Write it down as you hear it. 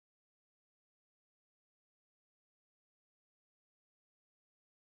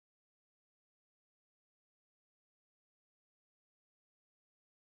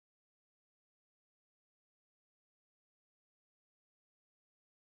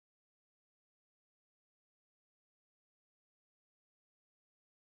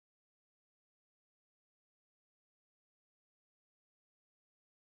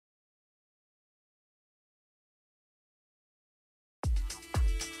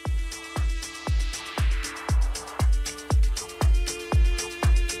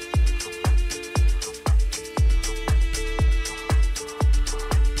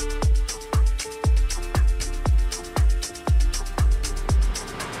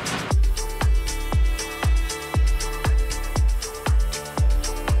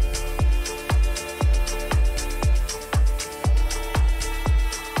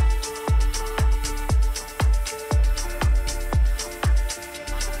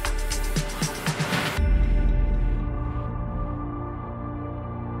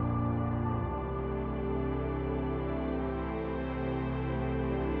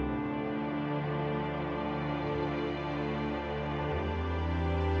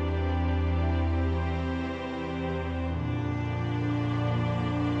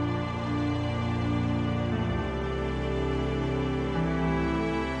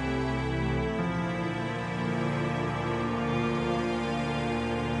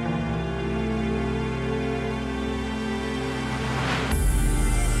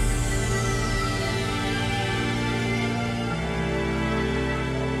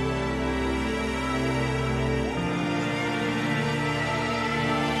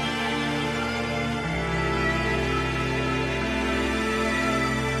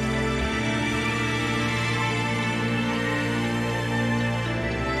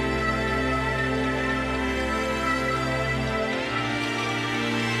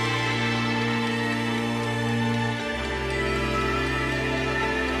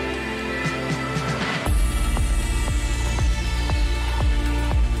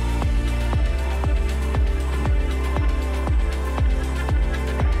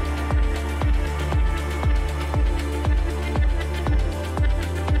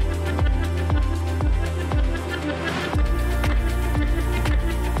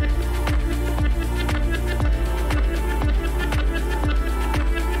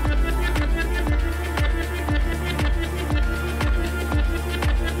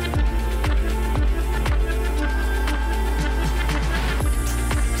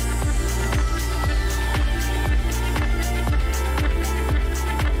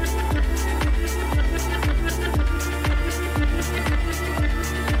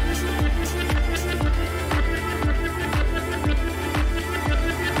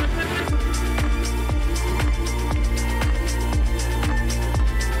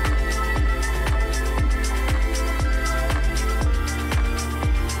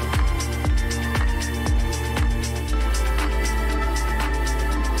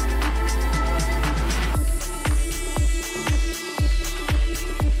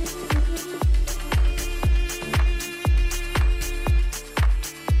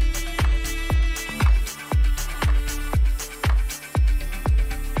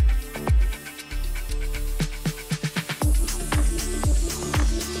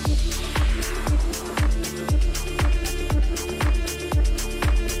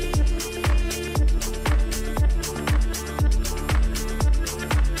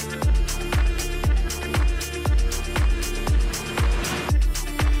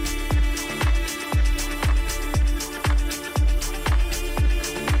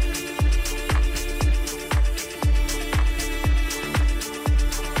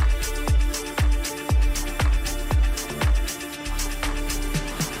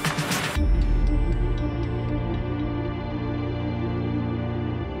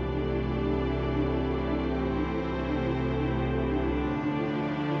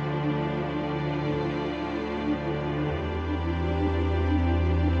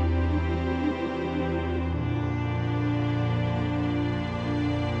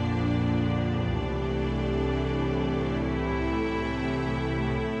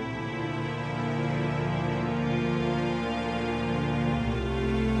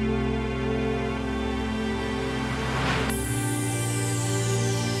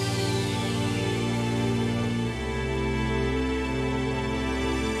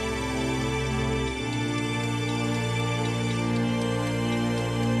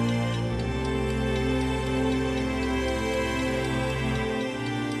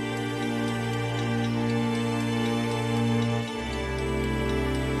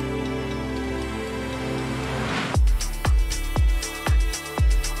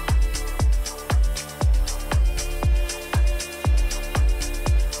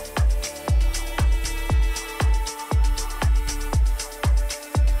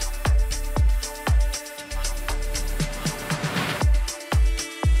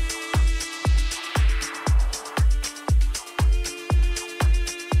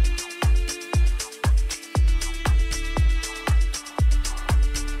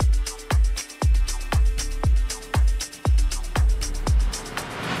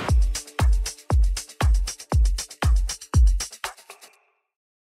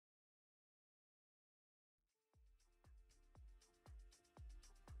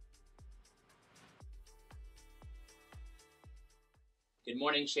Good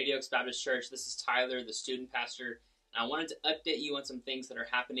morning, Shady Oaks Baptist Church. This is Tyler, the student pastor, and I wanted to update you on some things that are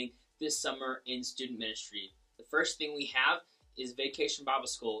happening this summer in student ministry. The first thing we have is Vacation Bible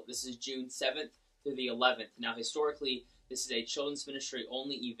School. This is June 7th through the 11th. Now, historically, this is a children's ministry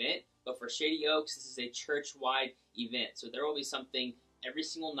only event, but for Shady Oaks, this is a church-wide event. So there will be something every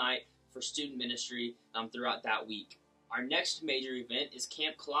single night for student ministry throughout that week. Our next major event is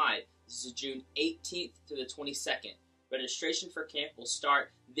Camp Collide. This is June 18th through the 22nd. Registration for camp will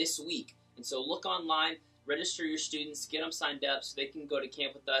start this week. And so look online, register your students, get them signed up so they can go to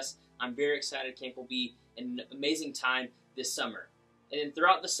camp with us. I'm very excited. Camp will be an amazing time this summer. And then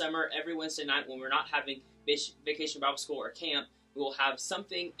throughout the summer, every Wednesday night when we're not having Vacation Bible School or camp, we will have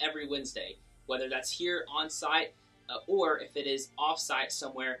something every Wednesday, whether that's here on site or if it is off site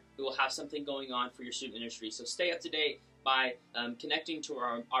somewhere, we will have something going on for your student ministry. So stay up to date by connecting to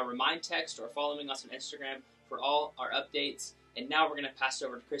our Remind text or following us on Instagram for all our updates. And now we're going to pass it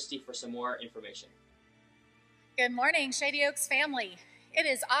over to Christy for some more information. Good morning, Shady Oaks family. It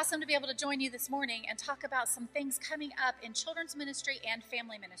is awesome to be able to join you this morning and talk about some things coming up in children's ministry and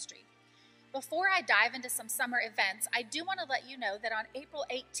family ministry. Before I dive into some summer events, I do want to let you know that on April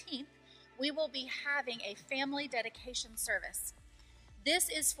 18th, we will be having a family dedication service. This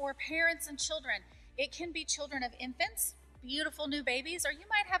is for parents and children. It can be children of infants, beautiful new babies, or you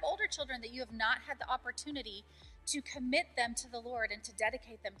might have older children that you have not had the opportunity to commit them to the Lord and to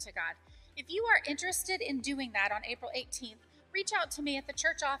dedicate them to God. If you are interested in doing that on April 18th, reach out to me at the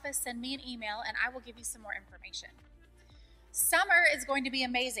church office, send me an email, and I will give you some more information. Summer is going to be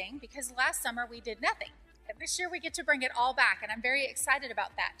amazing because last summer we did nothing. And this year we get to bring it all back, and I'm very excited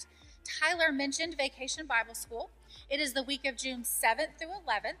about that. Tyler mentioned Vacation Bible School. It is the week of June 7th through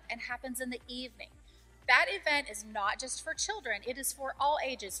 11th and happens in the evening. That event is not just for children, it is for all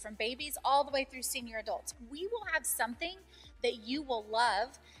ages, from babies all the way through senior adults. We will have something that you will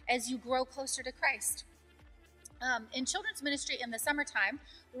love as you grow closer to Christ. In children's ministry in the summertime,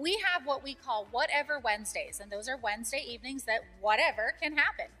 we have what we call Whatever Wednesdays, and those are Wednesday evenings that whatever can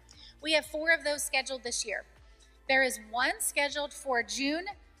happen. We have 4 of those scheduled this year. There is one scheduled for June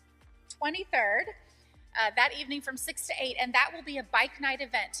 23rd, that evening from 6 to 8, and that will be a bike night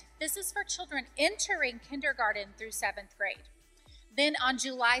event. This is for children entering kindergarten through 7th grade. Then on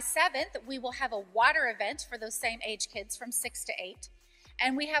July 7th, we will have a water event for those same age kids from 6 to 8.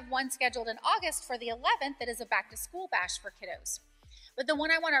 And we have one scheduled in August for the 11th that is a back-to-school bash for kiddos. But the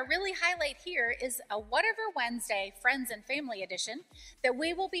one I want to really highlight here is a Whatever Wednesday Friends and Family Edition that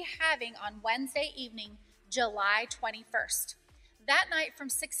we will be having on Wednesday evening, July 21st. That night from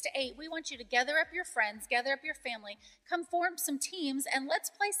 6 to 8, we want you to gather up your friends, gather up your family, come form some teams, and let's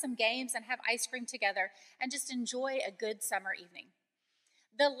play some games and have ice cream together and just enjoy a good summer evening.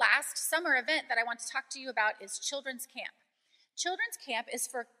 The last summer event that I want to talk to you about is Children's Camp. Children's Camp is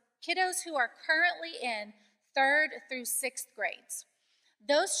for kiddos who are currently in 3rd through 6th grades.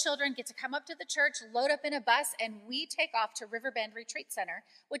 Those children get to come up to the church, load up in a bus, and we take off to Riverbend Retreat Center,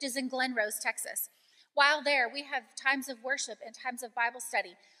 which is in Glen Rose, Texas. While there, we have times of worship and times of Bible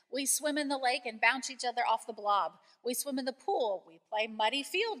study. We swim in the lake and bounce each other off the blob. We swim in the pool. We play muddy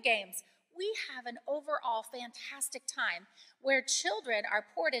field games. We have an overall fantastic time where children are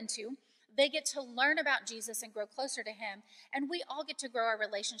poured into. They get to learn about Jesus and grow closer to him, and we all get to grow our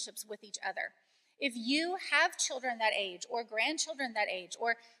relationships with each other. If you have children that age or grandchildren that age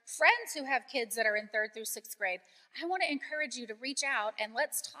or friends who have kids that are in 3rd through 6th grade, I want to encourage you to reach out and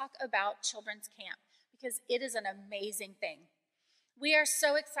let's talk about Children's Camp because it is an amazing thing. We are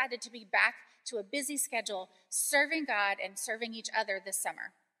so excited to be back to a busy schedule, serving God and serving each other this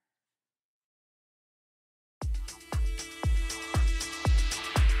summer.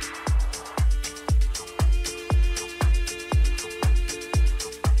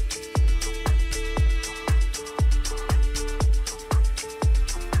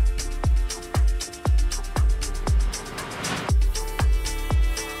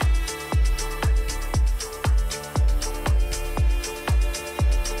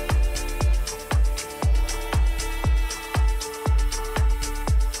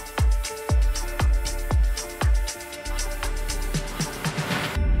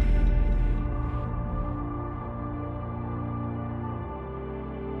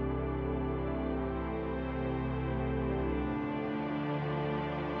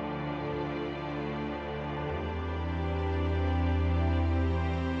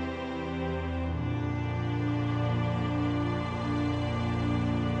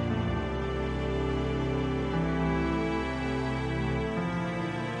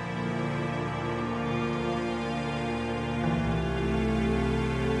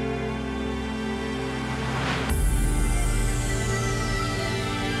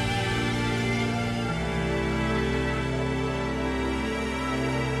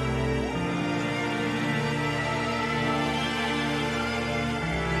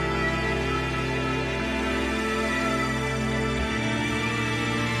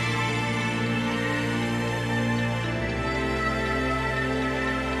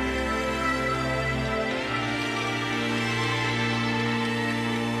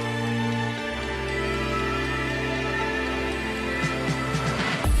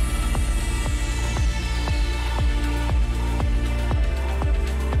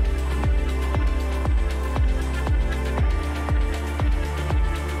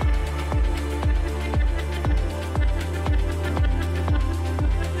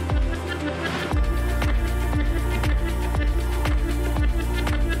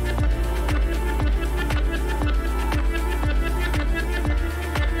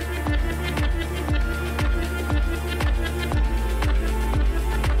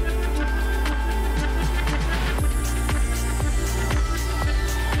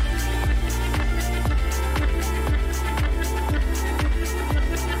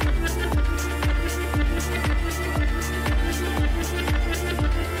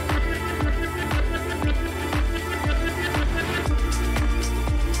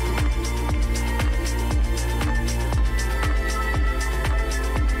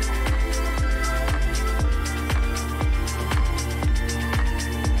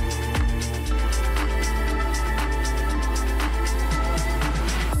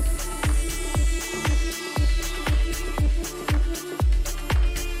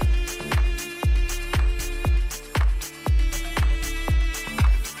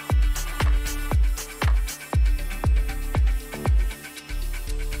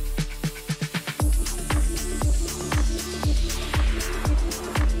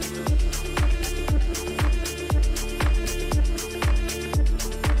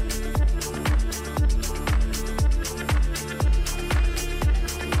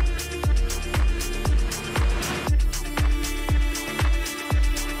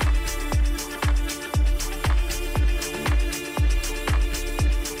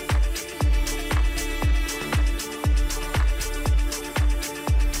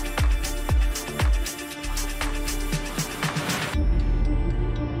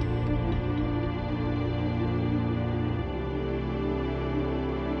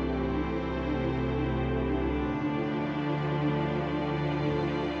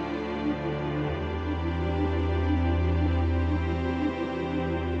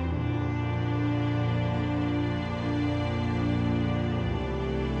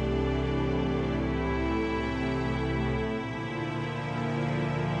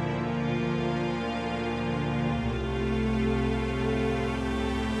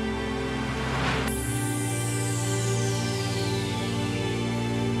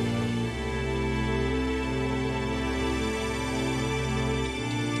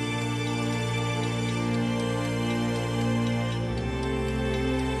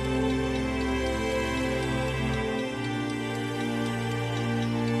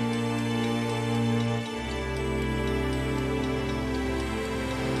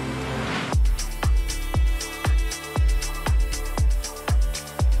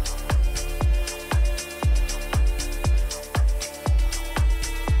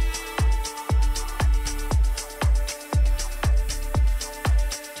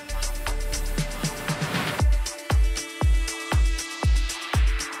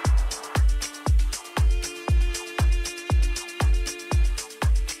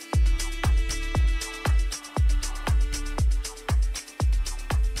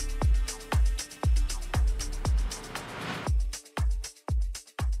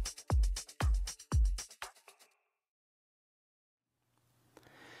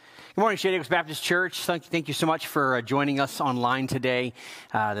 Good morning, Shady Oaks Baptist Church. Thank you so much for joining us online today.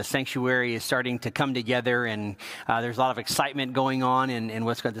 The sanctuary is starting to come together, and there's a lot of excitement going on in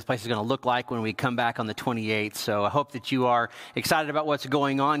what this place is going to look like when we come back on the 28th. So I hope that you are excited about what's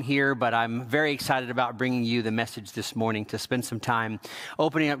going on here, but I'm very excited about bringing you the message this morning to spend some time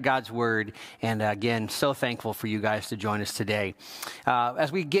opening up God's Word. And again, so thankful for you guys to join us today.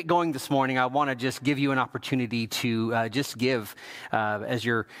 As we get going this morning, I want to just give you an opportunity to just give as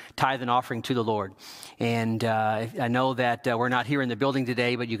your tithe and offering to the Lord. And I know that we're not here in the building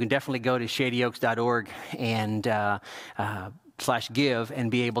today, but you can definitely go to shadyoaks.org and /give and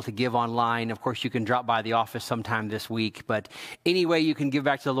be able to give online. Of course, you can drop by the office sometime this week, but any way you can give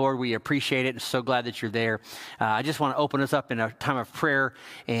back to the Lord, we appreciate it. So glad that you're there. I just want to open us up in a time of prayer.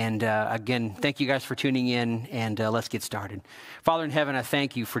 And again, thank you guys for tuning in, and let's get started. Father in heaven, I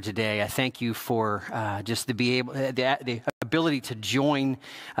thank you for today. I thank you for just the ability to join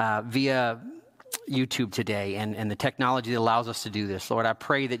via YouTube today and the technology that allows us to do this. Lord, I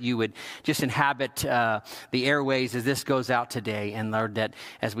pray that you would just inhabit the airways as this goes out today. And Lord, that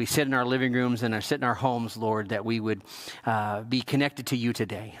as we sit in our living rooms and sit in our homes, Lord, that we would be connected to you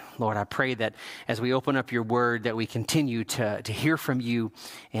today. Lord, I pray that as we open up your word, that we continue to hear from you.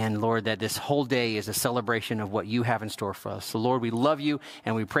 And Lord, that this whole day is a celebration of what you have in store for us. So Lord, we love you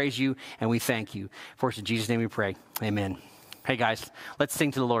and we praise you and we thank you. For us in Jesus' name we pray. Amen. Hey guys, let's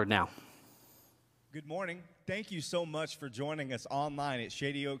sing to the Lord now. Good morning. Thank you so much for joining us online at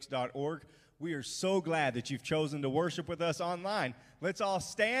shadyoaks.org. We are so glad that you've chosen to worship with us online. Let's all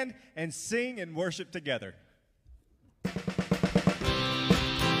stand and sing and worship together.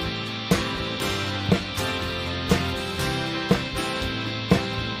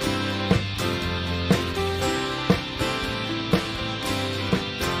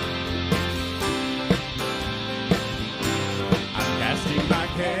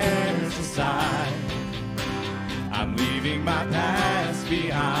 I'm leaving my past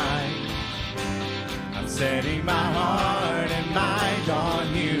behind. I'm setting my heart and mind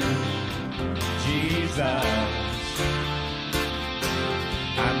on you, Jesus.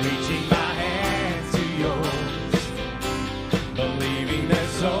 I'm reaching my hands to yours, believing there's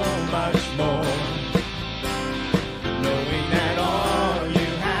so much more, knowing that all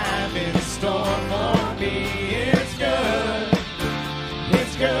you have in store for me is good.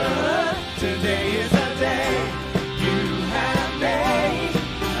 It's good. Today is a day you have made.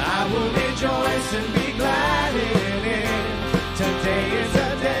 I will rejoice and be glad in it. Today is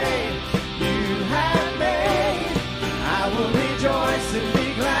a day you have made. I will rejoice and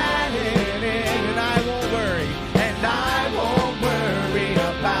be glad in it. And I won't worry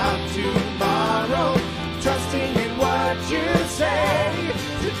about tomorrow. Trusting in what you say.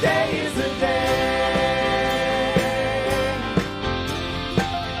 Today is the day.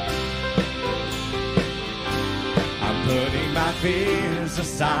 Putting my fears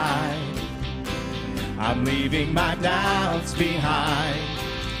aside, I'm leaving my doubts behind.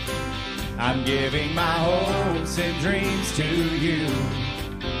 I'm giving my hopes and dreams to you,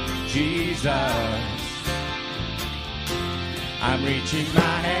 Jesus. I'm reaching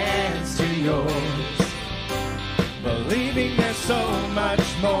my hands to yours, believing there's so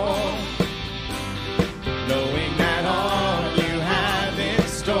much more, knowing that all you have in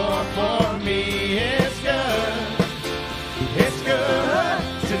store for me is good. It's good.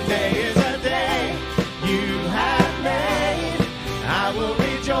 Today is a day you have made. I will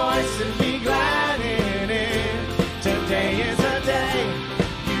rejoice and be glad in it. Today is a day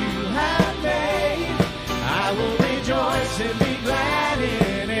you have made. I will rejoice and be glad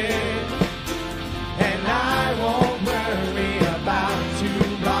in it. And I won't worry about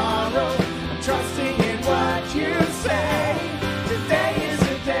tomorrow. I'm trusting in what you say. Today is a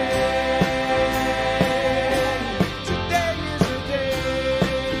day.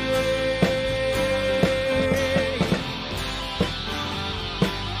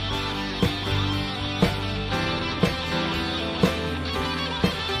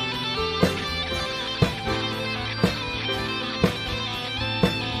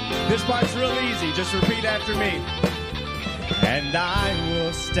 This part's real easy. Just repeat after me. And I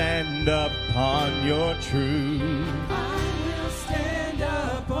will stand upon your truth. I will stand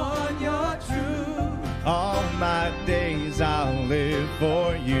upon your truth. All my days I'll live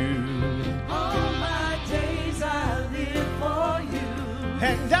for you. All my days I'll live for you.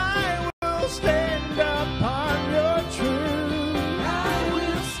 And I will stand upon your truth. I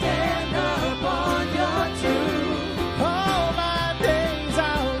will stand upon your truth. All my days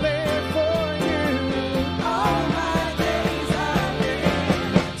I'll live for you. All my days I'll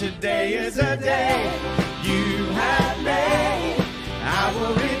live. Today is a day you have made. I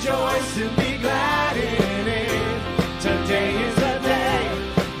will rejoice and be glad in it. Today is the day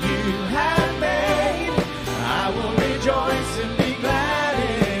you have made. I will rejoice and be glad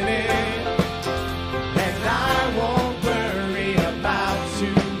in it. And I won't worry about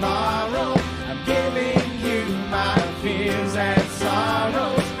tomorrow. I'm giving you my fears and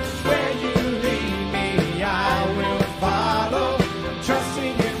sorrows. Where you lead me, I will follow. I'm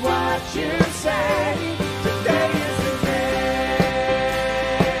trusting in what you say. Today is the day.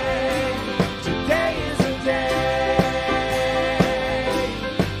 Today is the day.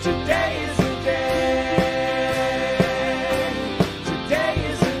 Today is the day. Today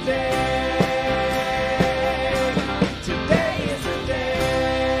is the day. Today is the day.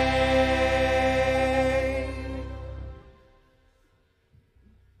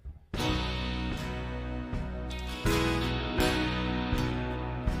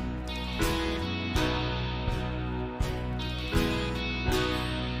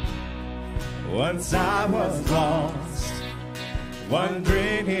 Once I was lost,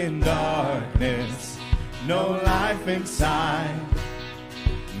 wandering in darkness, no life inside,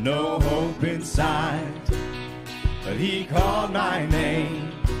 no hope inside. But he called my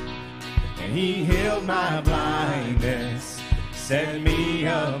name, and he healed my blindness, set me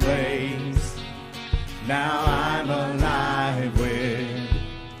ablaze. Now I'm alive with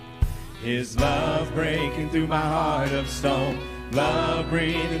his love breaking through my heart of stone. Love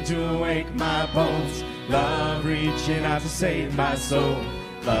breathing to awake my bones. Love reaching out to save my soul.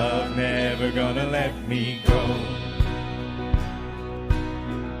 Love never gonna let me go.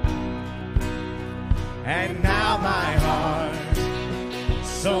 And now my heart,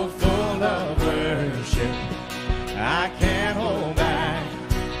 so full of worship, I can't hold back,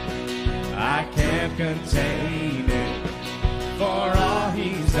 I can't contain it. For all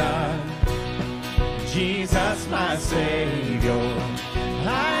he's done, Jesus my Savior,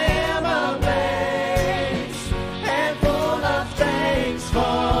 I am amazed and full of thanks for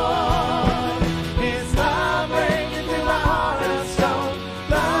his love breaking through my heart of stone.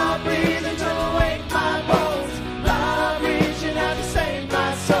 Love breathing to awake my bones. Love reaching out to save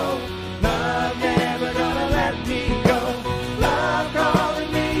my soul. Love never gonna let me go. Love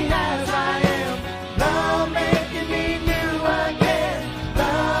calling me as I am. Love making me new again.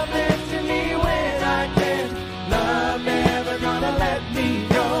 Love lifting me when I can. Love never gonna let me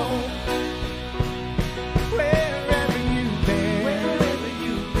go. Wherever you've been, whatever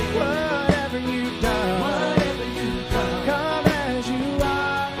you've done, come as you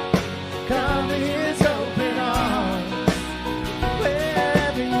are, come to his open arms.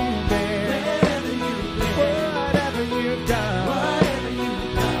 Wherever you've been, whatever you've done,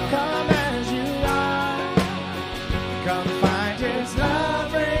 come as you are. Come find his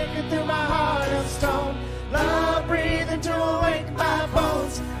love breaking through my heart of stone. Love breathing to awake my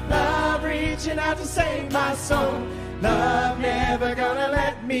bones. Love reaching out to save my soul. Love never gonna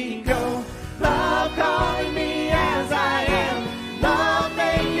let me go. Love calling me as I am. Love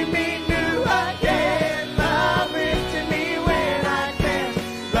making me new again. Love lifting me when I can.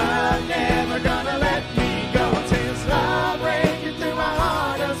 Love never gonna let me go. It's his love breaking through my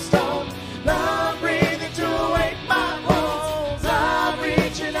heart of stone. Love breathing to awake my bones. Love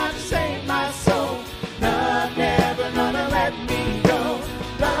reaching out to save my soul. Love never gonna let me go.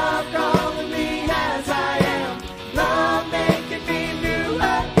 Love calling me as I am. Love making me new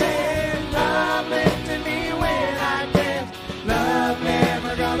again. Love lifting me when I can. Love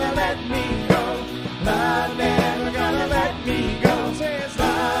never gonna let me go. Love never gonna let me go. Says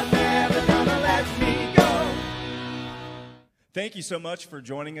love never gonna let me go. Thank you so much for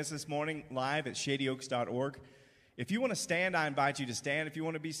joining us this morning live at shadyoaks.org. If you want to stand, I invite you to stand. If you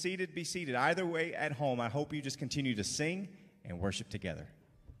want to be seated, be seated. Either way, at home, I hope you just continue to sing and worship together.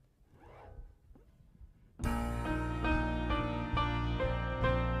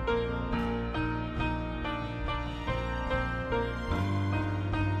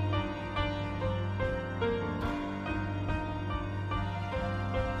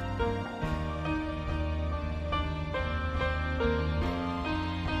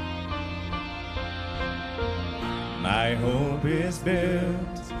 My hope is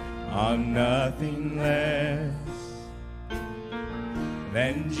built on nothing less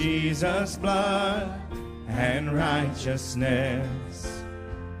than Jesus' blood and righteousness.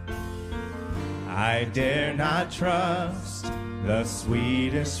 I dare not trust the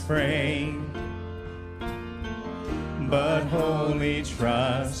sweetest frame, but wholly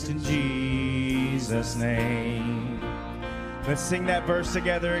trust in Jesus' name. Let's sing that verse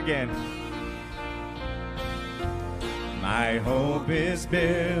together again. My hope is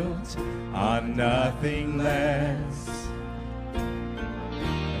built on nothing less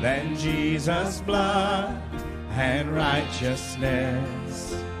than Jesus' blood and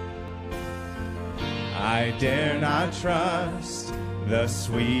righteousness. I dare not trust the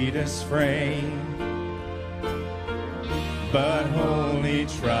sweetest frame, but wholly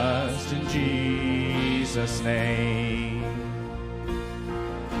trust in Jesus' name.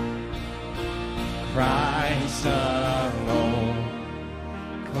 Christ alone,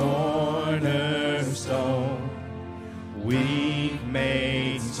 cornerstone, weak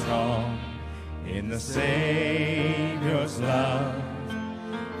made strong in the Savior's love.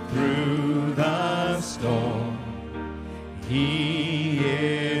 Through the storm, He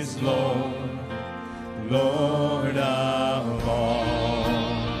is Lord, Lord of all.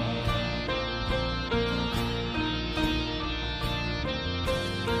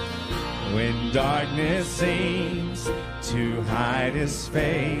 When darkness seems to hide His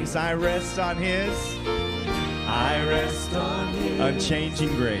face, I rest on His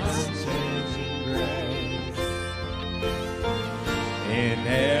unchanging grace. In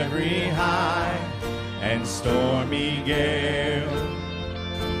every high and stormy gale,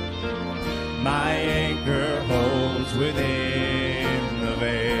 my anchor holds within the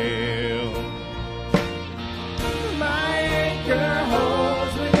veil. My anchor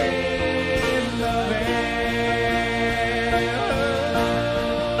holds within the veil.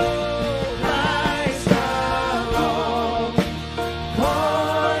 Christ alone,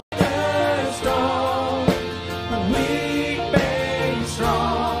 cornerstone, weak made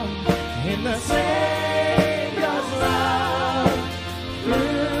strong in the Savior's love.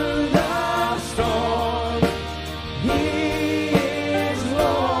 Through the storm, He is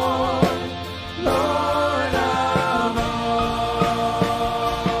Lord, Lord of all.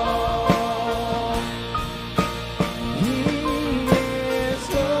 He is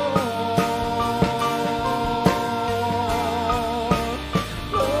Lord,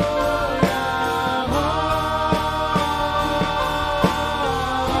 Lord of all.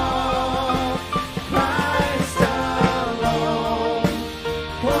 Christ alone,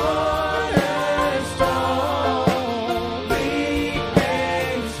 cornerstone, weak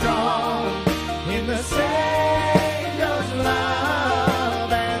made strong in the Savior's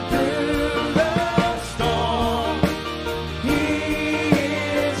love. And through the storm, He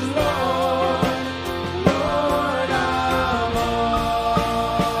is Lord, Lord of all.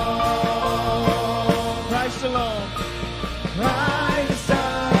 Christ alone, Christ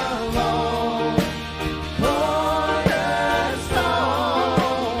alone,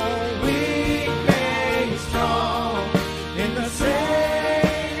 cornerstone, weak made strong in the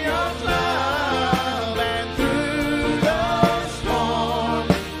Savior's love. And through the storm,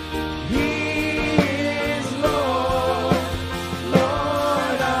 He is Lord,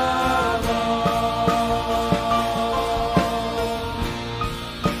 Lord of all.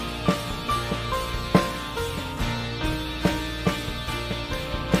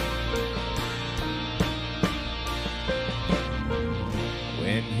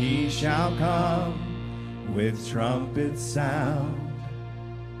 When He shall come with trumpet sound,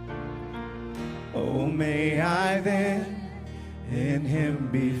 oh, may I then in Him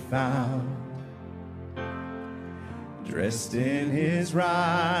be found, dressed in His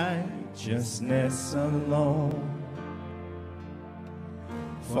righteousness alone,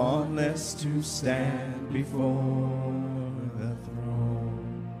 faultless to stand before the throne.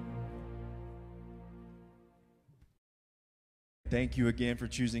 Thank you again for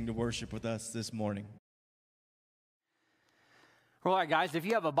choosing to worship with us this morning. All right, guys, if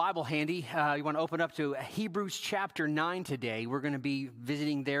you have a Bible handy, you want to open up to Hebrews chapter 9 today. We're going to be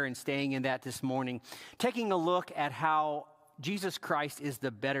visiting there and staying in that this morning, taking a look at how Jesus Christ is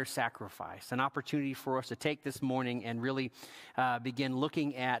the better sacrifice, an opportunity for us to take this morning and really begin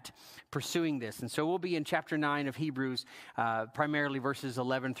looking at pursuing this. And so we'll be in chapter 9 of Hebrews, primarily verses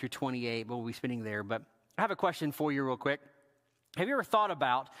 11 through 28. We'll be spending there. But I have a question for you real quick. Have you ever thought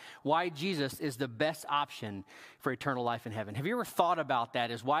about why Jesus is the best option for eternal life in heaven? Have you ever thought about that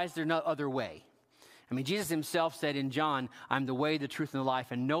as why is there no other way? I mean, Jesus himself said in John, I'm the way, the truth, and the life,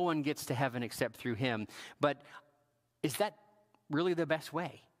 and no one gets to heaven except through him. But is that really the best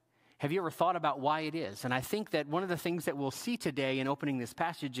way? Have you ever thought about why it is? And I think that one of the things that we'll see today in opening this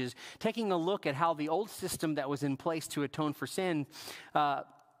passage is taking a look at how the old system that was in place to atone for sin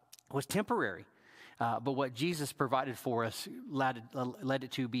was temporary. But what Jesus provided for us led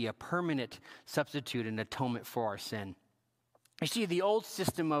it to be a permanent substitute and atonement for our sin. You see, the old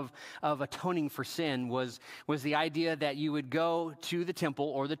system of atoning for sin was the idea that you would go to the temple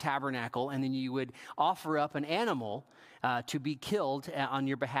or the tabernacle, and then you would offer up an animal to be killed on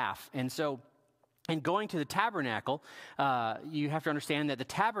your behalf. And so And going to the tabernacle, you have to understand that the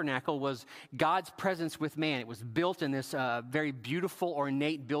tabernacle was God's presence with man. It was built in this very beautiful,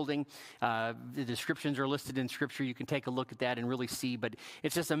 ornate building. The descriptions are listed in Scripture. You can take a look at that and really see. But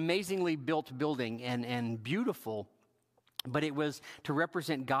it's this amazingly built building and beautiful. But it was to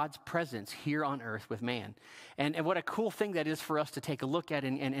represent God's presence here on earth with man. And what a cool thing that is for us to take a look at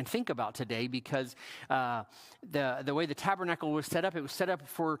and think about today, because the way the tabernacle was set up, it was set up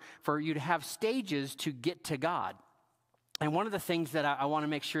for you to have stages to get to God. And one of the things that I want to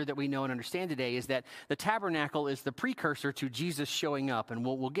make sure that we know and understand today is that the tabernacle is the precursor to Jesus showing up. And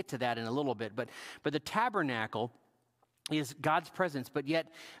we'll get to that in a little bit. But the tabernacle is God's presence, but yet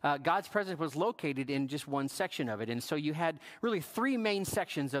God's presence was located in just one section of it. And so you had really three main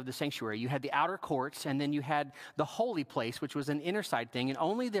sections of the sanctuary. You had the outer courts, and then you had the holy place, which was an inner side thing, and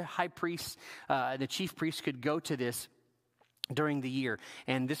only the high priest, the chief priest, could go to this during the year.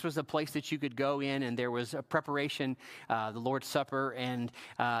 And this was a place that you could go in, and there was a preparation, the Lord's Supper, and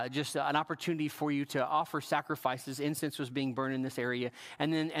just an opportunity for you to offer sacrifices. Incense was being burned in this area.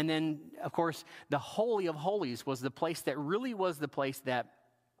 And then, of course, the Holy of Holies was the place that really was the place that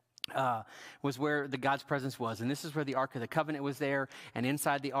was where the God's presence was. And this is where the Ark of the Covenant was there. And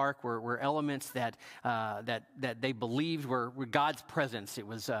inside the Ark were elements that they believed were God's presence. It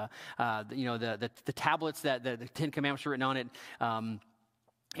was, the tablets that the Ten Commandments were written on it,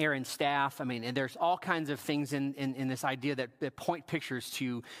 Aaron's staff. I mean, and there's all kinds of things in this idea that point pictures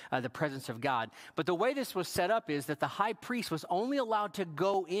to the presence of God. But the way this was set up is that the high priest was only allowed to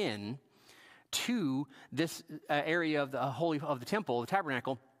go in to this area of the temple, the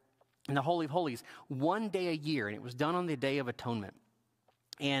tabernacle, in the Holy of Holies, one day a year, and it was done on the Day of Atonement.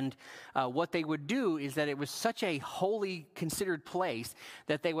 And what they would do is that it was such a holy, considered place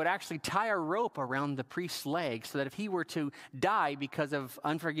that they would actually tie a rope around the priest's leg so that if he were to die because of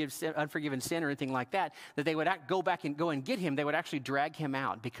unforgiven sin or anything like that, that they would go back and go and get him. They would actually drag him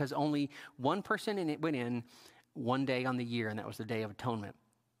out, because only one person in it went in one day on the year, and that was the Day of Atonement.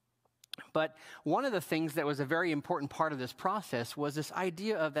 But one of the things that was a very important part of this process was this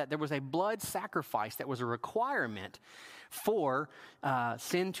idea of that there was a blood sacrifice that was a requirement for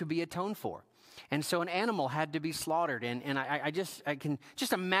sin to be atoned for. And so an animal had to be slaughtered. And I can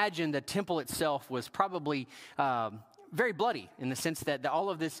just imagine the temple itself was probably very bloody, in the sense that all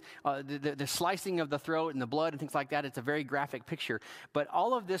of this, the slicing of the throat and the blood and things like that, it's a very graphic picture. But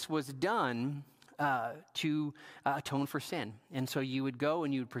all of this was done to atone for sin. And so you would go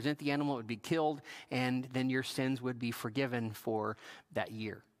and you would present the animal, it would be killed, and then your sins would be forgiven for that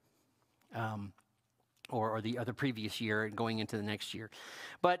year. Or the previous year and going into the next year.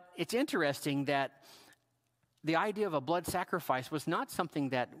 But it's interesting that the idea of a blood sacrifice was not something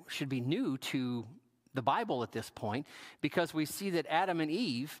that should be new to the Bible at this point, because we see that Adam and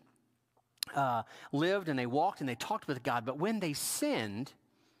Eve lived and they walked and they talked with God, but when they sinned,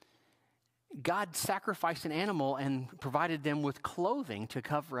 God sacrificed an animal and provided them with clothing to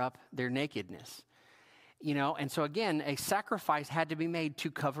cover up their nakedness. And so again, a sacrifice had to be made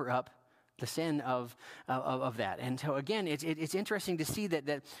to cover up the sin of that. And so again, it's interesting to see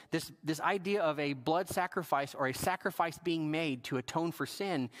that this idea of a blood sacrifice or a sacrifice being made to atone for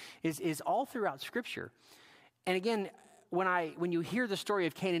sin is all throughout Scripture. And again, when you hear the story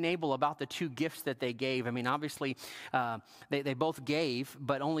of Cain and Abel about the two gifts that they gave, I mean, obviously they both gave,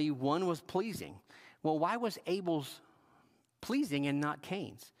 but only one was pleasing. Well, why was Abel's pleasing and not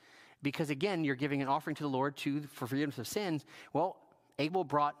Cain's? Because again, you're giving an offering to the Lord for forgiveness of sins. Well, Abel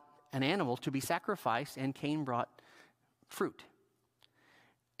brought an animal to be sacrificed, and Cain brought fruit.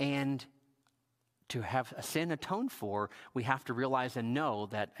 And to have a sin atoned for, we have to realize and know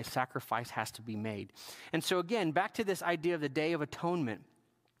that a sacrifice has to be made. And so again, back to this idea of the Day of Atonement,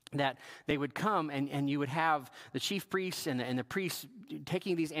 that they would come and you would have the chief priests and the priests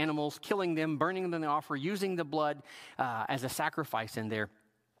taking these animals, killing them, burning them in the altar, using the blood as a sacrifice in there.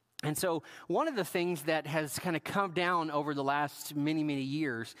 And so one of the things that has kind of come down over the last many, many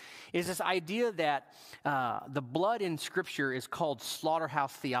years is this idea that the blood in Scripture is called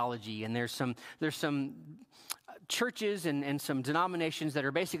slaughterhouse theology. And there's some churches and some denominations that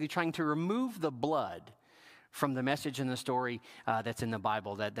are basically trying to remove the blood from the message and the story that's in the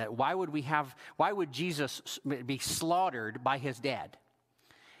Bible. That why would Jesus be slaughtered by his dad?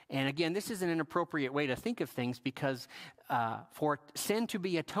 And again, this is an inappropriate way to think of things, because for sin to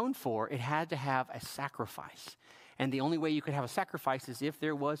be atoned for, it had to have a sacrifice. And the only way you could have a sacrifice is if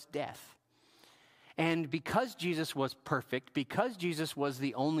there was death. And because Jesus was perfect, because Jesus was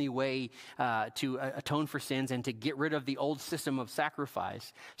the only way to atone for sins and to get rid of the old system of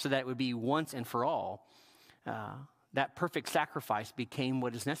sacrifice so that it would be once and for all, that perfect sacrifice became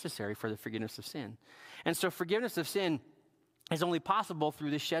what is necessary for the forgiveness of sin. And so forgiveness of sin is only possible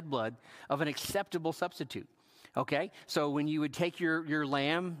through the shed blood of an acceptable substitute. Okay, so when you would take your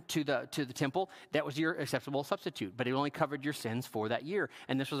lamb to the temple, that was your acceptable substitute, but it only covered your sins for that year.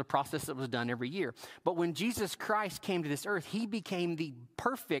 And this was a process that was done every year. But when Jesus Christ came to this earth, he became the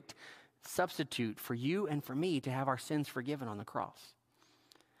perfect substitute for you and for me to have our sins forgiven on the cross.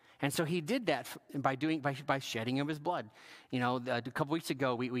 And so he did that by shedding of his blood. You know, a couple weeks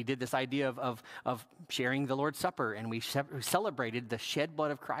ago, we did this idea of sharing the Lord's Supper, and we celebrated the shed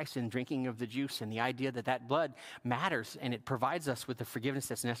blood of Christ and drinking of the juice, and the idea that blood matters, and it provides us with the forgiveness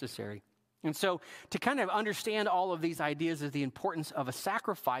that's necessary. And so to kind of understand all of these ideas of the importance of a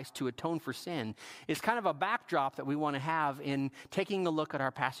sacrifice to atone for sin is kind of a backdrop that we want to have in taking a look at our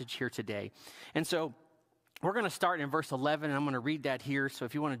passage here today. And so we're going to start in verse 11, and I'm going to read that here. So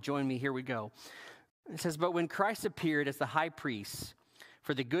if you want to join me, here we go. It says, "But when Christ appeared as the high priest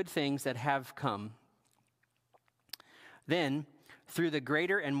for the good things that have come, then through the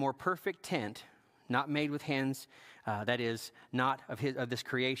greater and more perfect tent, not made with hands, that is, not of this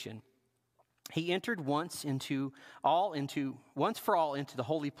creation, he entered once for all into the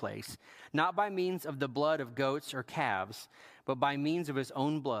holy place, not by means of the blood of goats or calves, but by means of his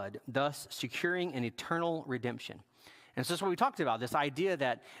own blood, thus securing an eternal redemption." And so that's what we talked about, this idea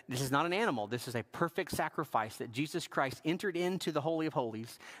that this is not an animal, this is a perfect sacrifice, that Jesus Christ entered into the Holy of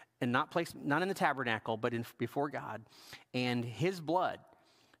Holies, and not in the tabernacle, but before God, and his blood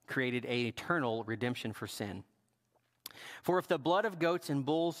created an eternal redemption for sin. "For if the blood of goats and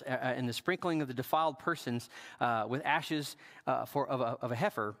bulls and the sprinkling of the defiled persons with ashes of a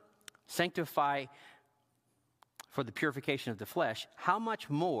heifer sanctify for the purification of the flesh, how much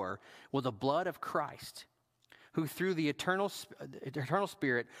more will the blood of Christ, who through the eternal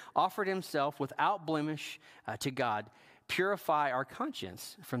Spirit offered himself without blemish to God, purify our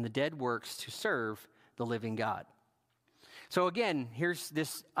conscience from the dead works to serve the living God?" So again, here's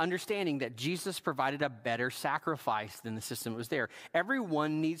this understanding that Jesus provided a better sacrifice than the system that was there.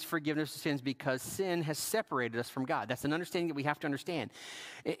 Everyone needs forgiveness of sins because sin has separated us from God. That's an understanding that we have to understand.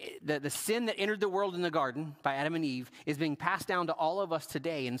 The sin that entered the world in the garden by Adam and Eve is being passed down to all of us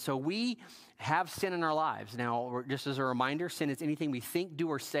today. And so we have sin in our lives. Now, just as a reminder, sin is anything we think, do,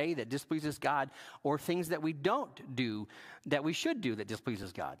 or say that displeases God, or things that we don't do that we should do that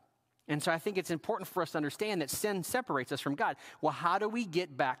displeases God. And so I think it's important for us to understand that sin separates us from God. Well, how do we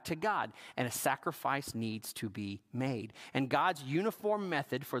get back to God? And a sacrifice needs to be made. And God's uniform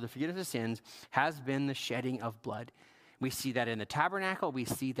method for the forgiveness of sins has been the shedding of blood. We see that in the tabernacle. We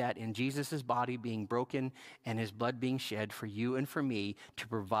see that in Jesus' body being broken and his blood being shed for you and for me to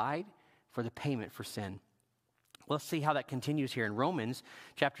provide for the payment for sin. Let's see how that continues here in Romans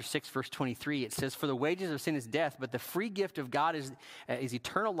chapter 6, verse 23. It says, "For the wages of sin is death, but the free gift of God is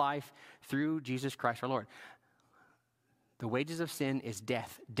eternal life through Jesus Christ our Lord." The wages of sin is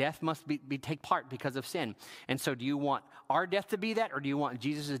death. Death must take part because of sin. And so do you want our death to be that, or do you want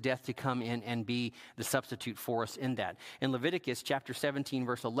Jesus' death to come in and be the substitute for us in that? In Leviticus chapter 17,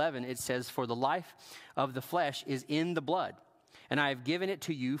 verse 11, it says, "For the life of the flesh is in the blood, and I have given it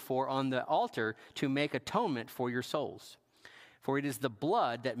to you for on the altar to make atonement for your souls. For it is the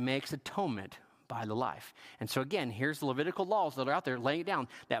blood that makes atonement by the life." And so again, here's the Levitical laws that are out there laying it down,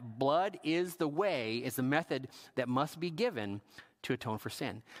 that blood is the way, is the method that must be given to atone for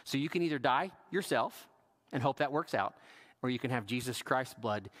sin. So you can either die yourself and hope that works out, or you can have Jesus Christ's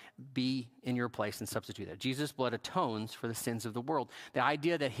blood be in your place and substitute that. Jesus' blood atones for the sins of the world. The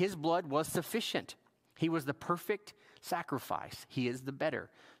idea that his blood was sufficient. He was the perfect sacrifice. He is the better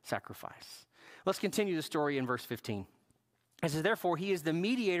sacrifice. Let's continue the story in verse 15. It says, "Therefore, he is the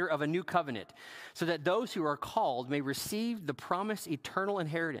mediator of a new covenant, so that those who are called may receive the promised eternal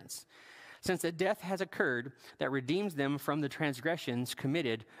inheritance, since a death has occurred that redeems them from the transgressions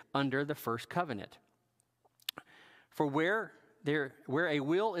committed under the first covenant. For where a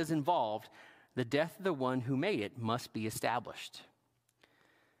will is involved, the death of the one who made it must be established.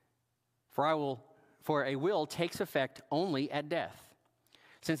 For a will takes effect only at death,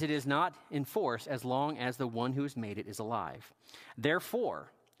 since it is not in force as long as the one who has made it is alive.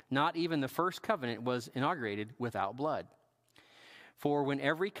 Therefore, not even the first covenant was inaugurated without blood. For when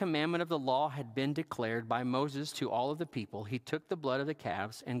every commandment of the law had been declared by Moses to all of the people, he took the blood of the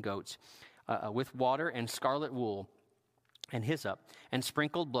calves and goats with water and scarlet wool and hyssop, and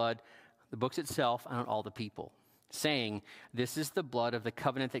sprinkled the books itself, on all the people, saying, 'This is the blood of the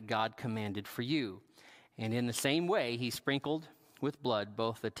covenant that God commanded for you.' And in the same way, he sprinkled with blood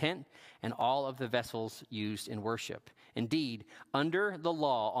both the tent and all of the vessels used in worship. Indeed, under the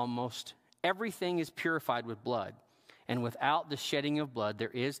law, almost everything is purified with blood, And without the shedding of blood, there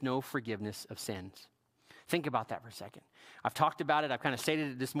is no forgiveness of sins. Think about that for a second. I've talked about it. I've kind of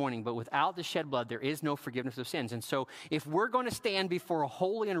stated it this morning. But without the shed blood, there is no forgiveness of sins. And so if we're going to stand before a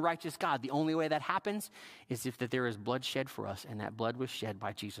holy and righteous God, the only way that happens is if that there is blood shed for us. And that blood was shed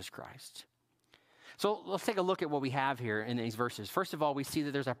by Jesus Christ. So let's take a look at what we have here in these verses. First of all, we see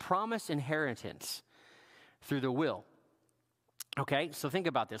that there's a promised inheritance through the will. Okay, so think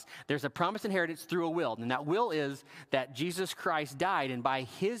about this. There's a promised inheritance through a will. And that will is that Jesus Christ died. And by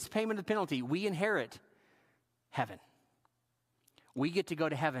his payment of the penalty, we inherit heaven. We get to go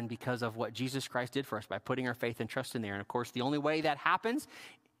to heaven because of what Jesus Christ did for us by putting our faith and trust in there. And of course, the only way that happens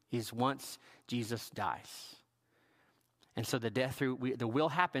is once Jesus dies. And so the will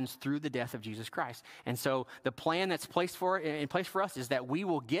happens through the death of Jesus Christ. And so the plan that's in place for us is that we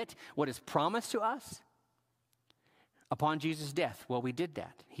will get what is promised to us upon Jesus' death. Well, we did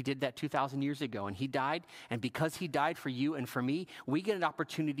that. He did that 2,000 years ago, and he died. And because he died for you and for me, we get an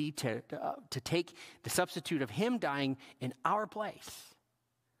opportunity to take the substitute of him dying in our place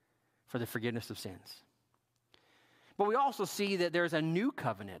for the forgiveness of sins. But we also see that there's a new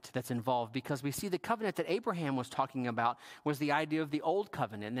covenant that's involved, because we see the covenant that Abraham was talking about was the idea of the old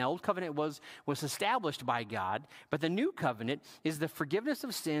covenant. And the old covenant was established by God, but the new covenant is the forgiveness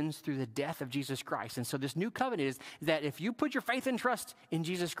of sins through the death of Jesus Christ. And so this new covenant is that if you put your faith and trust in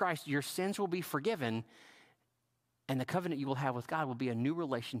Jesus Christ, your sins will be forgiven, and the covenant you will have with God will be a new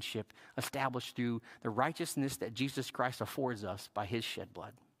relationship established through the righteousness that Jesus Christ affords us by his shed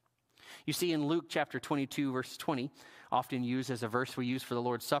blood. You see in Luke chapter 22, verse 20, often used as a verse we use for the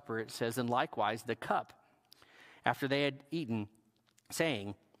Lord's Supper, it says, "And likewise the cup, after they had eaten,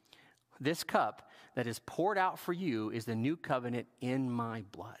 saying, this cup that is poured out for you is the new covenant in my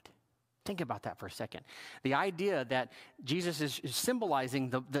blood." Think about that for a second. The idea that Jesus is symbolizing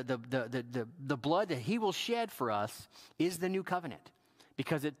the blood that he will shed for us is the new covenant,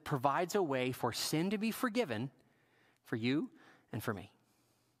 because it provides a way for sin to be forgiven for you and for me.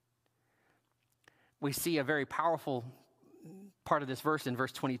 We see a very powerful part of this verse in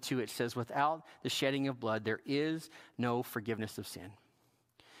verse 22. It says, "Without the shedding of blood, there is no forgiveness of sin."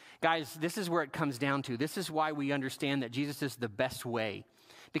 Guys, this is where it comes down to. This is why we understand that Jesus is the best way,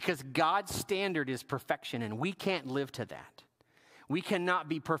 because God's standard is perfection, and we can't live to that. We cannot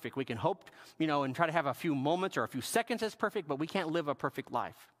be perfect. We can hope, and try to have a few moments or a few seconds as perfect, but we can't live a perfect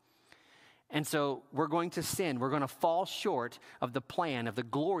life. And so we're going to sin. We're going to fall short of the plan, of the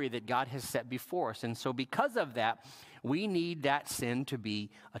glory that God has set before us. And so because of that, we need that sin to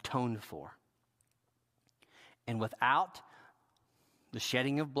be atoned for. And without the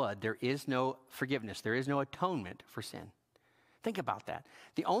shedding of blood, there is no forgiveness. There is no atonement for sin. Think about that.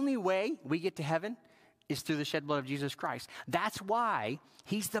 The only way we get to heaven is through the shed blood of Jesus Christ. That's why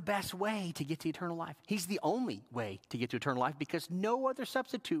he's the best way to get to eternal life. He's the only way to get to eternal life, because no other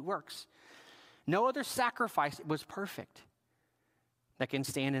substitute works. No other sacrifice was perfect that can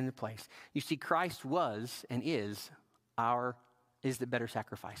stand in the place. You see, Christ was and is the better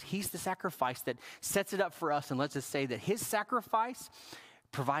sacrifice. He's the sacrifice that sets it up for us and lets us say that his sacrifice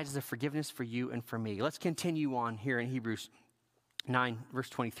provides the forgiveness for you and for me. Let's continue on here in Hebrews 9, verse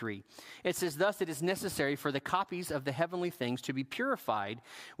 23. It says, "Thus it is necessary for the copies of the heavenly things to be purified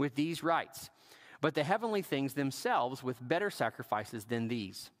with these rites, but the heavenly things themselves with better sacrifices than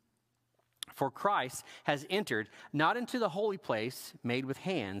these. For Christ has entered not into the holy place made with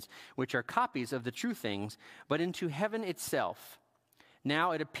hands, which are copies of the true things, but into heaven itself.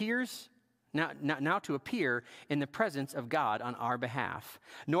 Now to appear in the presence of God on our behalf.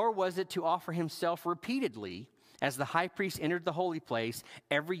 Nor was it to offer himself repeatedly, as the high priest entered the holy place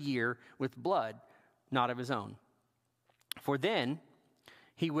every year with blood, not of his own. For then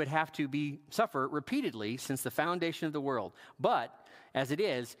he would have to suffer repeatedly since the foundation of the world. But as it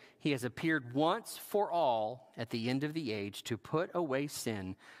is, he has appeared once for all at the end of the age to put away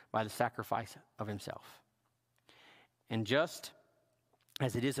sin by the sacrifice of himself. And just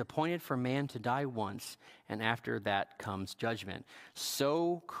as it is appointed for man to die once, and after that comes judgment,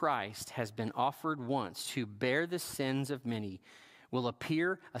 so Christ has been offered once to bear the sins of many, will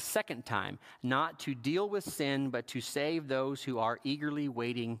appear a second time, not to deal with sin, but to save those who are eagerly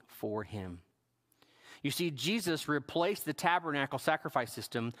waiting for him." You see, Jesus replaced the tabernacle sacrifice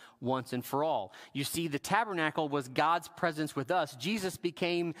system once and for all. You see, the tabernacle was God's presence with us. Jesus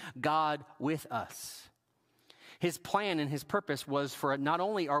became God with us. His plan and his purpose was for not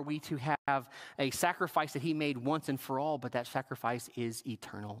only are we to have a sacrifice that he made once and for all, but that sacrifice is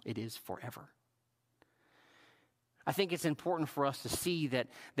eternal. It is forever. I think it's important for us to see that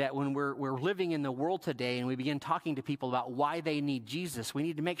when we're living in the world today and we begin talking to people about why they need Jesus, we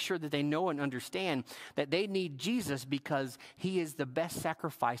need to make sure that they know and understand that they need Jesus because he is the best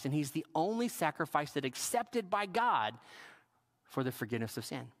sacrifice and he's the only sacrifice that's accepted by God for the forgiveness of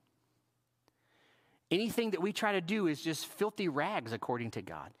sin. Anything that we try to do is just filthy rags according to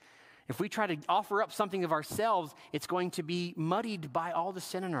God. If we try to offer up something of ourselves, it's going to be muddied by all the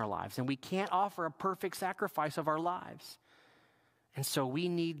sin in our lives, and we can't offer a perfect sacrifice of our lives. And so we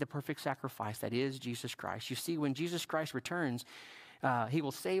need the perfect sacrifice that is Jesus Christ. You see, when Jesus Christ returns, he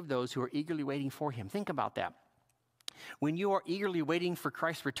will save those who are eagerly waiting for him. Think about that. When you are eagerly waiting for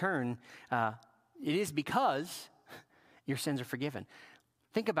Christ's return, it is because your sins are forgiven.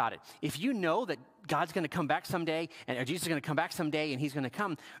 Think about it. If you know that God's going to come back someday, or Jesus is going to come back someday, and he's going to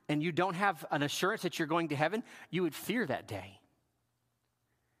come, and you don't have an assurance that you're going to heaven, you would fear that day.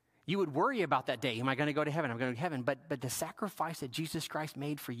 You would worry about that day. Am I going to go to heaven? I'm going to go to heaven. But the sacrifice that Jesus Christ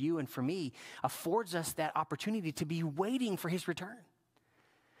made for you and for me affords us that opportunity to be waiting for his return.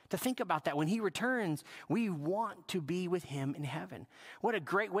 To think about that. When he returns, we want to be with him in heaven. What a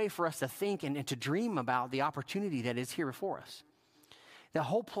great way for us to think and to dream about the opportunity that is here before us. The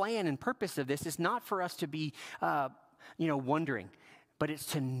whole plan and purpose of this is not for us to be, wondering, but it's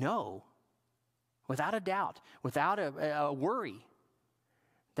to know, without a doubt, without a worry,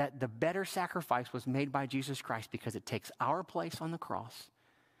 that the better sacrifice was made by Jesus Christ because it takes our place on the cross,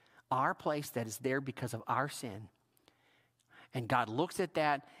 our place that is there because of our sin. And God looks at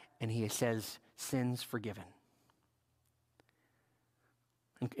that and he says, sins forgiven.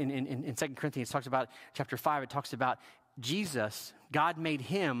 In 2 Corinthians, it talks about, chapter 5, it talks about Jesus, God made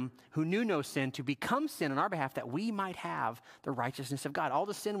him who knew no sin to become sin on our behalf that we might have the righteousness of God. All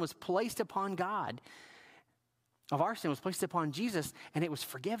the sin was placed upon God. Of our sin was placed upon Jesus, and it was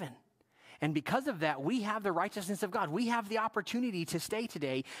forgiven. And because of that, we have the righteousness of God. We have the opportunity to stay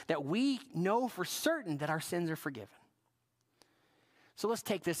today that we know for certain that our sins are forgiven. So let's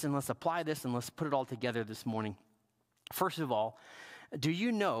take this and let's apply this and let's put it all together this morning. First of all, do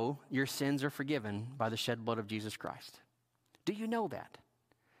you know your sins are forgiven by the shed blood of Jesus Christ? Do you know that?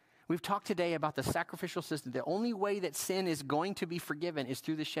 We've talked today about the sacrificial system. The only way that sin is going to be forgiven is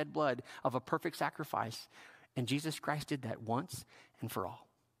through the shed blood of a perfect sacrifice. And Jesus Christ did that once and for all.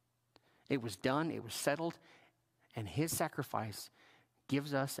 It was done, it was settled, and his sacrifice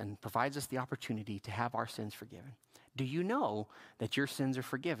gives us and provides us the opportunity to have our sins forgiven. Do you know that your sins are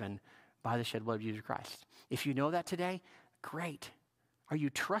forgiven by the shed blood of Jesus Christ? If you know that today, great. Are you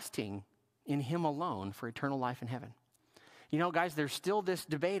trusting in him alone for eternal life in heaven? You know, guys, there's still this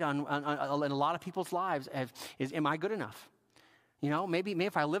debate in a lot of people's lives am I good enough? You know, maybe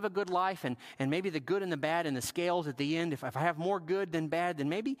if I live a good life and maybe the good and the bad and the scales at the end, if I have more good than bad, then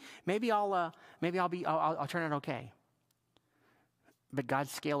maybe I'll turn out okay. But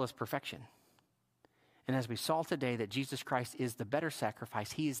God's scale is perfection. And as we saw today that Jesus Christ is the better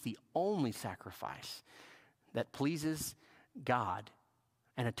sacrifice, he is the only sacrifice that pleases God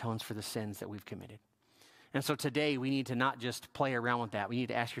and atones for the sins that we've committed. And so today we need to not just play around with that. We need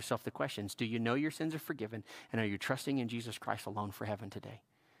to ask yourself the questions. Do you know your sins are forgiven? And are you trusting in Jesus Christ alone for heaven today?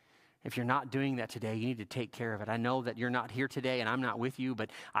 If you're not doing that today, you need to take care of it. I know that you're not here today and I'm not with you,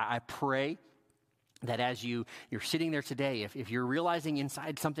 but I pray that as you're sitting there today, if you're realizing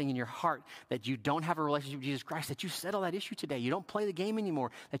inside something in your heart that you don't have a relationship with Jesus Christ, that you settle that issue today. You don't play the game anymore,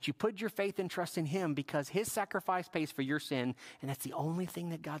 that you put your faith and trust in him because his sacrifice pays for your sin, and that's the only thing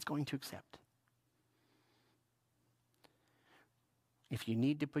that God's going to accept. If you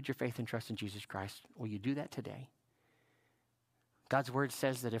need to put your faith and trust in Jesus Christ, will you do that today? God's word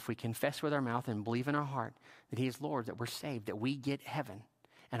says that if we confess with our mouth and believe in our heart that he is Lord, that we're saved, that we get heaven.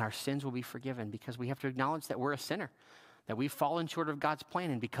 And our sins will be forgiven because we have to acknowledge that we're a sinner, that we've fallen short of God's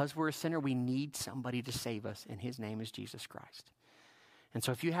plan. And because we're a sinner, we need somebody to save us. And his name is Jesus Christ. And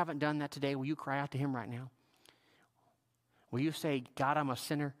so if you haven't done that today, will you cry out to him right now? Will you say, God, I'm a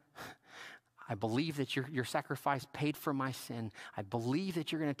sinner. I believe that your sacrifice paid for my sin. I believe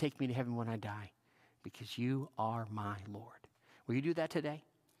that you're going to take me to heaven when I die because you are my Lord. Will you do that today?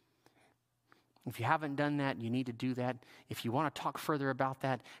 If you haven't done that, you need to do that. If you want to talk further about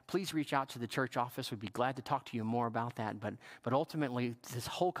that, please reach out to the church office. We'd be glad to talk to you more about that. But ultimately, this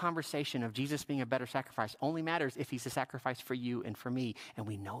whole conversation of Jesus being a better sacrifice only matters if he's a sacrifice for you and for me, and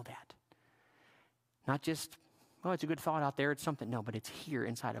we know that. Not just, well, it's a good thought out there, it's something. No, but it's here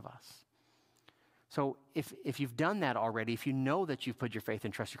inside of us. So if you've done that already, if you know that you've put your faith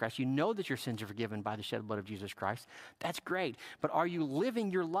and trust in Christ, you know that your sins are forgiven by the shed blood of Jesus Christ, that's great. But are you living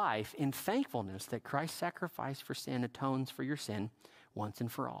your life in thankfulness that Christ's sacrifice for sin atones for your sin once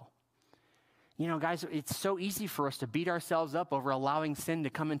and for all? You know, guys, it's so easy for us to beat ourselves up over allowing sin to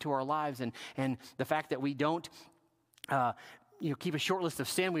come into our lives, and the fact that we don't keep a short list of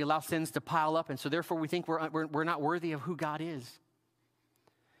sin. We allow sins to pile up, and so therefore we think we're not worthy of who God is.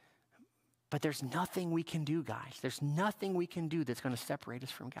 But there's nothing we can do, guys. There's nothing we can do that's going to separate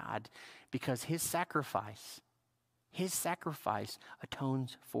us from God, because his sacrifice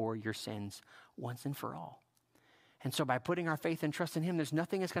atones for your sins once and for all. And so by putting our faith and trust in him, there's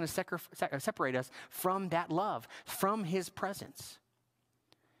nothing that's going to separate us from that love, from his presence.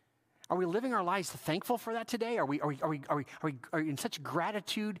 Are we living our lives thankful for that today? Are we in such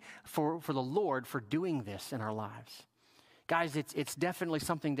gratitude for the Lord for doing this in our lives? Guys, it's definitely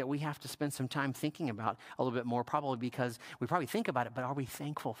something that we have to spend some time thinking about a little bit more, probably because we probably think about it, but are we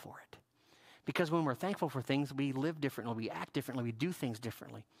thankful for it? Because when we're thankful for things, we live differently, we act differently, we do things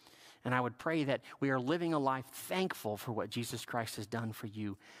differently. And I would pray that we are living a life thankful for what Jesus Christ has done for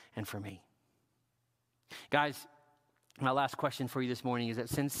you and for me. Guys, my last question for you this morning is that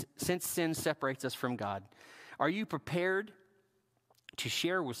since sin separates us from God, are you prepared to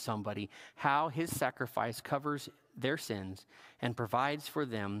share with somebody how his sacrifice covers their sins and provides for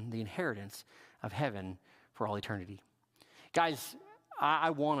them the inheritance of heaven for all eternity? Guys,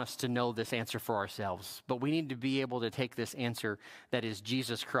 I want us to know this answer for ourselves, but we need to be able to take this answer that is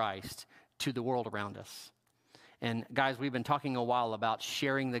Jesus Christ to the world around us. And guys, we've been talking a while about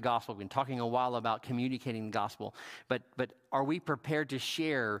sharing the gospel. We've been talking a while about communicating the gospel. But are we prepared to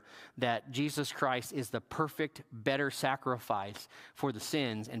share that Jesus Christ is the perfect, better sacrifice for the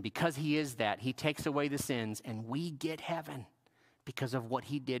sins? And because he is that, he takes away the sins and we get heaven because of what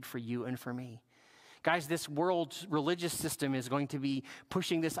he did for you and for me. Guys, this world's religious system is going to be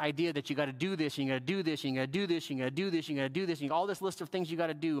pushing this idea that you got to do this, you got to do this, you got to do this, you got to do this, you got to do this, all this list of things you got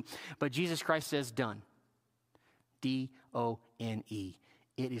to do. But Jesus Christ says, done. D-O-N-E.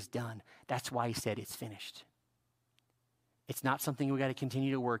 It is done. That's why he said it's finished. It's not something we got to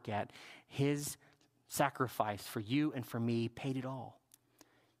continue to work at. His sacrifice for you and for me paid it all.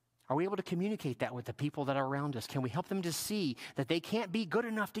 Are we able to communicate that with the people that are around us? Can we help them to see that they can't be good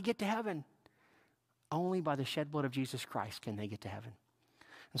enough to get to heaven? Only by the shed blood of Jesus Christ can they get to heaven.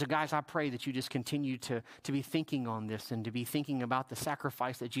 And so, guys, I pray that you just continue to be thinking on this and to be thinking about the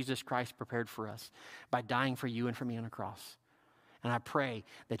sacrifice that Jesus Christ prepared for us by dying for you and for me on a cross. And I pray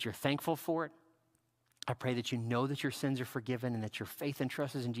that you're thankful for it. I pray that you know that your sins are forgiven and that your faith and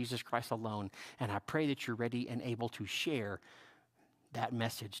trust is in Jesus Christ alone. And I pray that you're ready and able to share that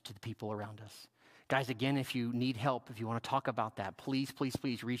message to the people around us. Guys, again, if you need help, if you want to talk about that, please, please,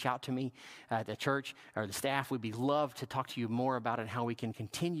 please reach out to me at the church or the staff. We'd be love to talk to you more about it and how we can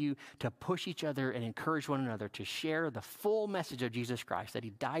continue to push each other and encourage one another to share the full message of Jesus Christ, that he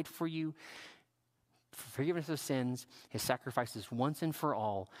died for you, for forgiveness of sins, his sacrifices once and for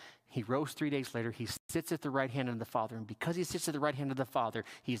all. He rose 3 days later. He sits at the right hand of the Father. And because he sits at the right hand of the Father,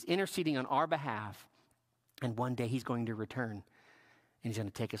 he's interceding on our behalf. And one day he's going to return and he's going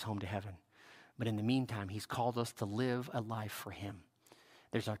to take us home to heaven. But in the meantime, he's called us to live a life for him.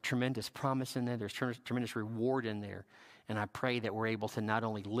 There's a tremendous promise in there. There's tremendous reward in there. And I pray that we're able to not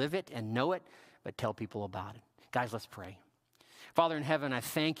only live it and know it, but tell people about it. Guys, let's pray. Father in heaven, I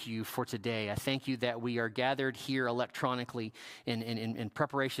thank you for today. I thank you that we are gathered here electronically in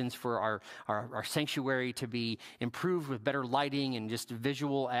preparations for our sanctuary to be improved with better lighting and just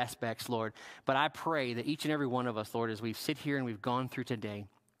visual aspects, Lord. But I pray that each and every one of us, Lord, as we sit here and we've gone through today,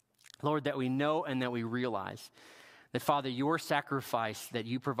 Lord, that we know and that we realize that, Father, your sacrifice that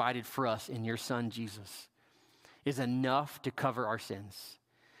you provided for us in your Son, Jesus, is enough to cover our sins.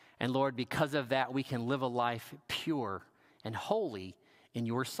 And Lord, because of that, we can live a life pure and holy in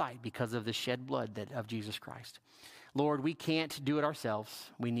your sight because of the shed blood of Jesus Christ. Lord, we can't do it ourselves.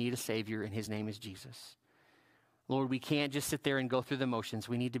 We need a Savior, and his name is Jesus. Lord, we can't just sit there and go through the motions.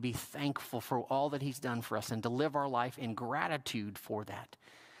 We need to be thankful for all that he's done for us and to live our life in gratitude for that,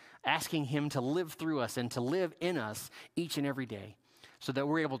 asking him to live through us and to live in us each and every day so that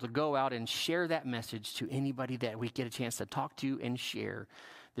we're able to go out and share that message to anybody that we get a chance to talk to and share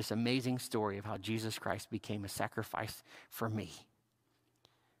this amazing story of how Jesus Christ became a sacrifice for me.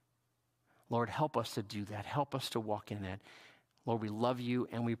 Lord, help us to do that. Help us to walk in that. Lord, we love you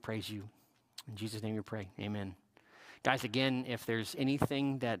and we praise you. In Jesus' name we pray. Amen. Guys, again, if there's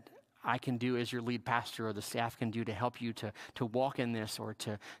anything that I can do as your lead pastor or the staff can do to help you to walk in this or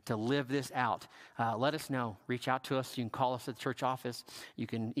to live this out, let us know. Reach out to us. You can call us at the church office. You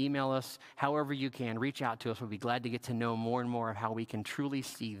can email us. However you can, reach out to us. We'll be glad to get to know more and more of how we can truly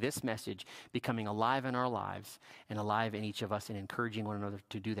see this message becoming alive in our lives and alive in each of us and encouraging one another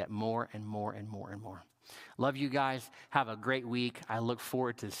to do that more and more and more and more. Love you guys. Have a great week. I look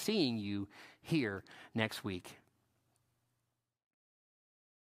forward to seeing you here next week.